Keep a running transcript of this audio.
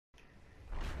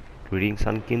Greetings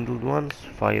Unkindled ones,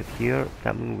 Fired here,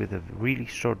 coming with a really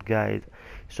short guide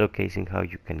showcasing how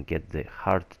you can get the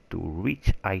hard to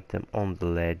reach item on the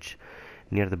ledge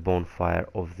near the bonfire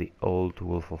of the Old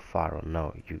Wolf of Farron.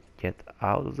 Now you get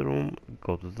out of the room,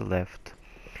 go to the left,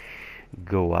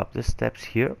 go up the steps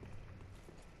here,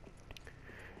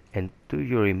 and to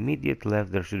your immediate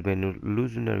left there should be an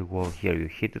illusionary wall here. You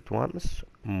hit it once,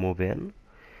 move in,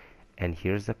 and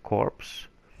here's the corpse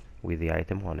with the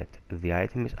item on it. The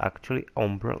item is actually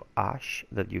Umbral Ash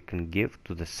that you can give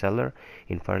to the seller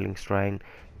in Firelink Shrine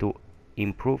to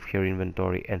improve your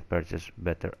inventory and purchase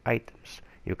better items.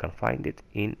 You can find it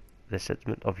in the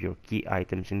settlement of your key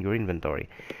items in your inventory.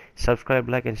 Subscribe,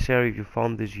 like and share if you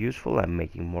found this useful. I'm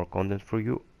making more content for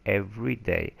you every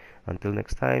day. Until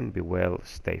next time, be well,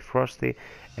 stay frosty,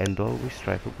 and always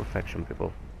strive for perfection,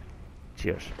 people.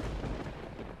 Cheers.